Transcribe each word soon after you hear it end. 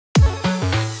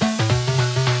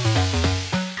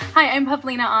Hi, I'm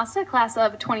Pavlina Osta, class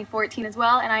of 2014 as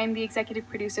well, and I am the executive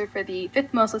producer for the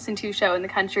 5th most listened to show in the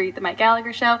country, The Mike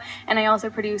Gallagher Show, and I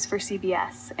also produce for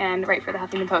CBS and write for the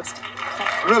Huffington Post.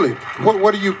 Really?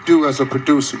 What do you do as a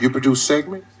producer? You produce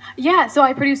segments? Yeah, so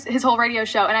I produced his whole radio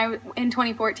show, and in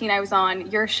 2014 I was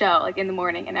on your show, like in the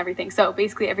morning and everything, so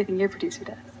basically everything your producer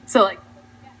does.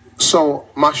 So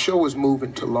my show is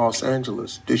moving to Los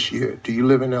Angeles this year. Do you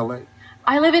live in LA?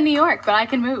 I live in New York, but I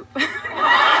can move.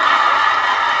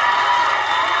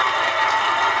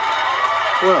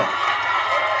 Well,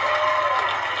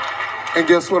 and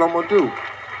guess what I'm going to do?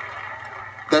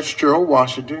 That's Gerald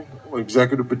Washington,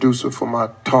 executive producer for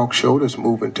my talk show that's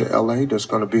moving to LA. There's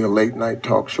going to be a late night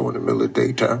talk show in the middle of the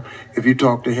daytime. If you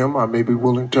talk to him, I may be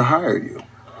willing to hire you.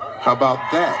 How about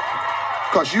that?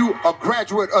 Because you a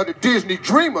graduate of the Disney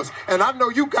Dreamers, and I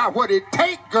know you got what it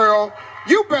takes, girl.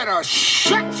 You better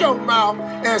shut your mouth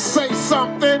and say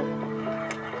something.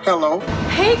 Hello.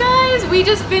 Hey guys, we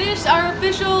just finished our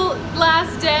official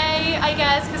last day, I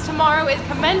guess, because tomorrow is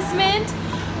commencement,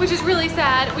 which is really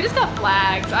sad. We just got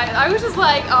flags. I was just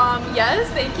like, yes,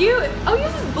 thank you. Oh,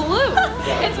 yours is blue.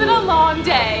 It's been a long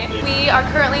day. We are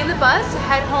currently in the bus to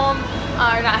head home,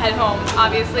 or not head home,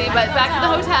 obviously, but back to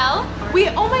the hotel.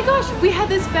 Oh my gosh, we had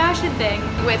this fashion thing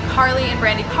with Carly and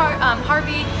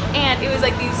Harvey, and it was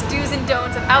like these do's and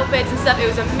don'ts of outfits and stuff. It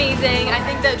was amazing. I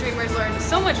think the Dreamers learned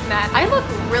so much from that. I look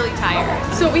really tired.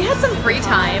 So we had some free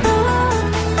time.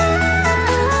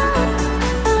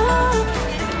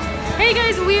 Hey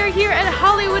guys, we are here at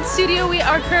Hollywood Studio. We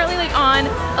are currently like on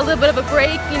a little bit of a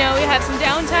break. You know, we have some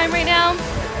downtime right now.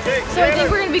 So I think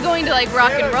we're gonna be going to like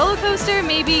Rock and Roller Coaster,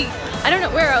 maybe, I don't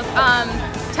know, where else?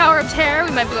 Tower of Terror.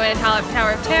 We might be going to Tower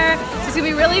of Terror. So it's gonna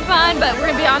be really fun, but we're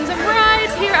gonna be on some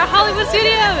rides here at Hollywood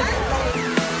Studios.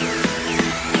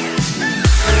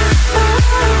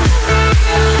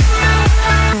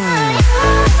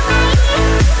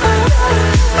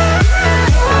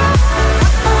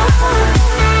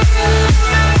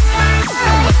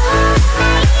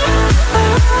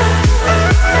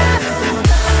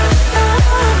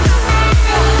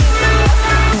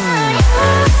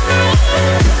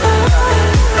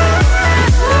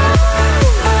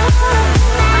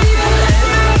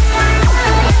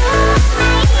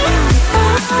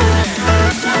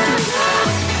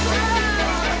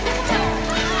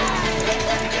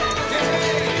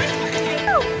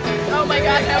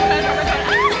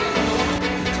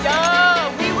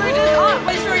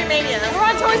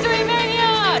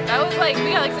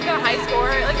 We got like some kind of high score.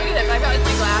 Like, look at this. I got like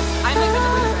my glass. I'm like such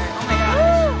a loser. Oh my gosh.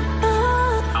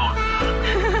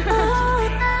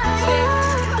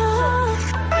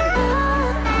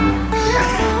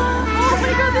 Oh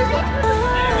my god,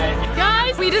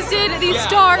 guys, we just did these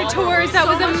Star Tours. That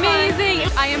was amazing.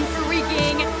 I am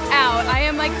freaking out. I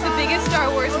am like the biggest Star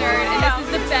Wars nerd, and this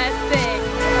is the best thing.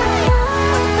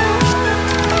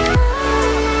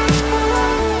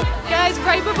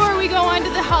 Right before we go on to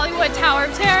the Hollywood Tower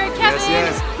of Terror, Kevin,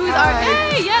 who's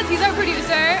he's our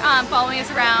producer, following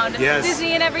us around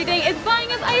Disney and everything, is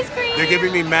buying us ice cream. They're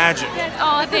giving me magic. Yes.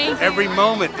 Oh, thank you. Every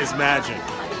moment is magic.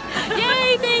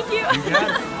 Yay, thank you. You got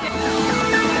it.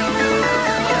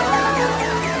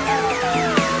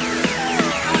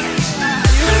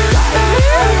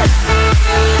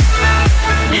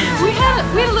 We had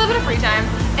a little bit of free time,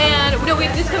 and we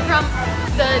just come from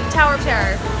the Tower of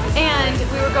Terror, and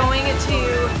we were going to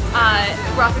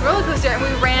Rock and Roller Coaster, and we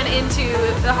ran into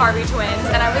the Harvey twins,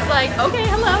 and I was like, okay,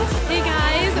 hello. Hey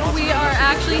guys, we are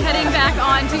actually heading back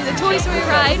onto the Toy Story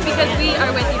ride because we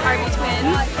are with the Harvey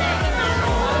twins.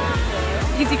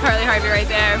 You can see Carly Harvey right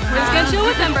there. We're just gonna chill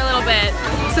with them for a little bit.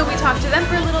 So we talked to them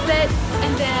for a little bit,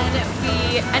 and then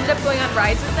we ended up going on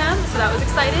rides with them, so that was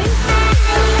exciting.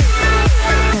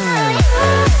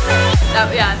 That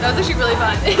was actually really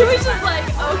fun. It was just like,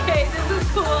 okay, this is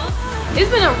cool. It's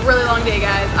been a really long day,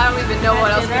 guys. I don't even know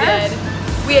what else we did.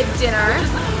 We had dinner.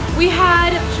 We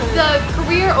had the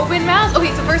career open mouse.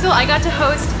 Okay, so first of all, I got to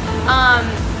host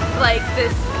like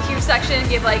this huge section,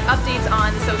 give like updates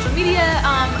on the social media,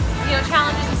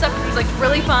 challenges and stuff, which was like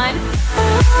really fun.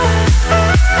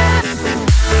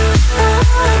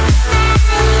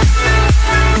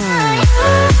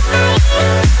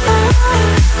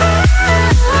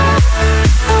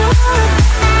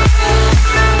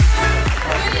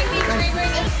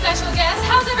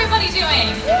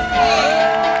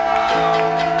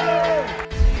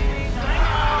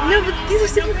 These are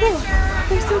super cool.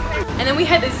 They're so cool. And then we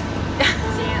had this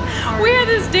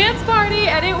dance party,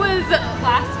 and it was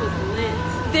class was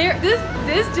lit.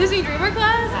 This Disney Dreamer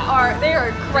class they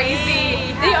are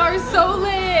crazy. They are so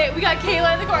lit. We got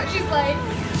Kayla in the corner. She's like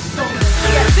so lit.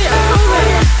 Yeah, they are so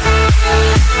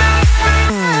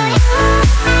lit.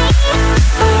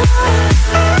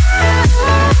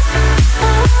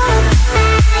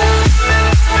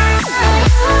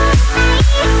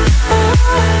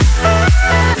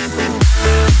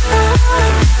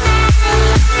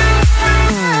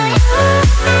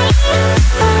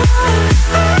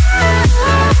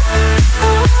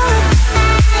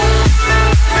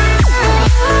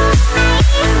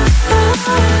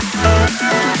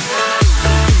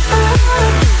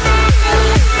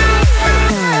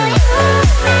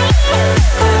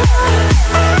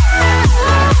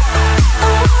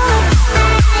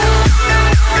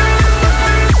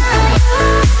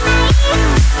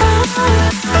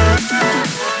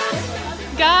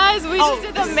 just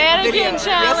did the mannequin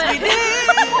challenge.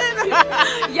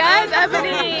 Yes,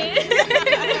 Ebony.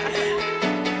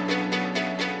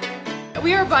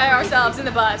 We are by ourselves in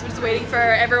the bus. We're just waiting for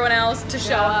everyone else to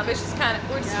show up. It's just kind of,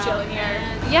 we're just chilling here.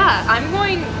 Yeah, I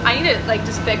need to like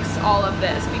just fix all of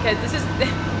this because this is,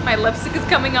 my lipstick is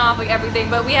coming off, like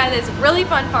everything. But we had this really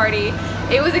fun party.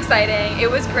 It was exciting. It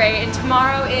was great. And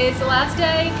tomorrow is the last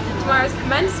day. Tomorrow's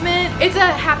commencement. It's a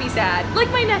happy sad.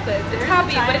 Like my necklace. It's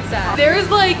happy, but it's sad. There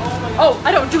is like, oh,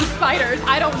 I don't do spiders.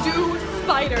 I don't do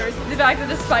spiders. The fact that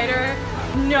the spider,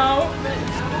 no.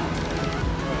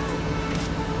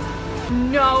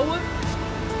 No,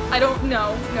 I don't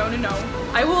know. No.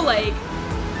 I will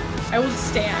just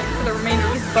stand for the remainder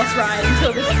of this bus ride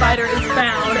until this spider is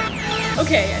found.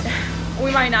 Okay,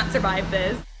 we might not survive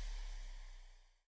this.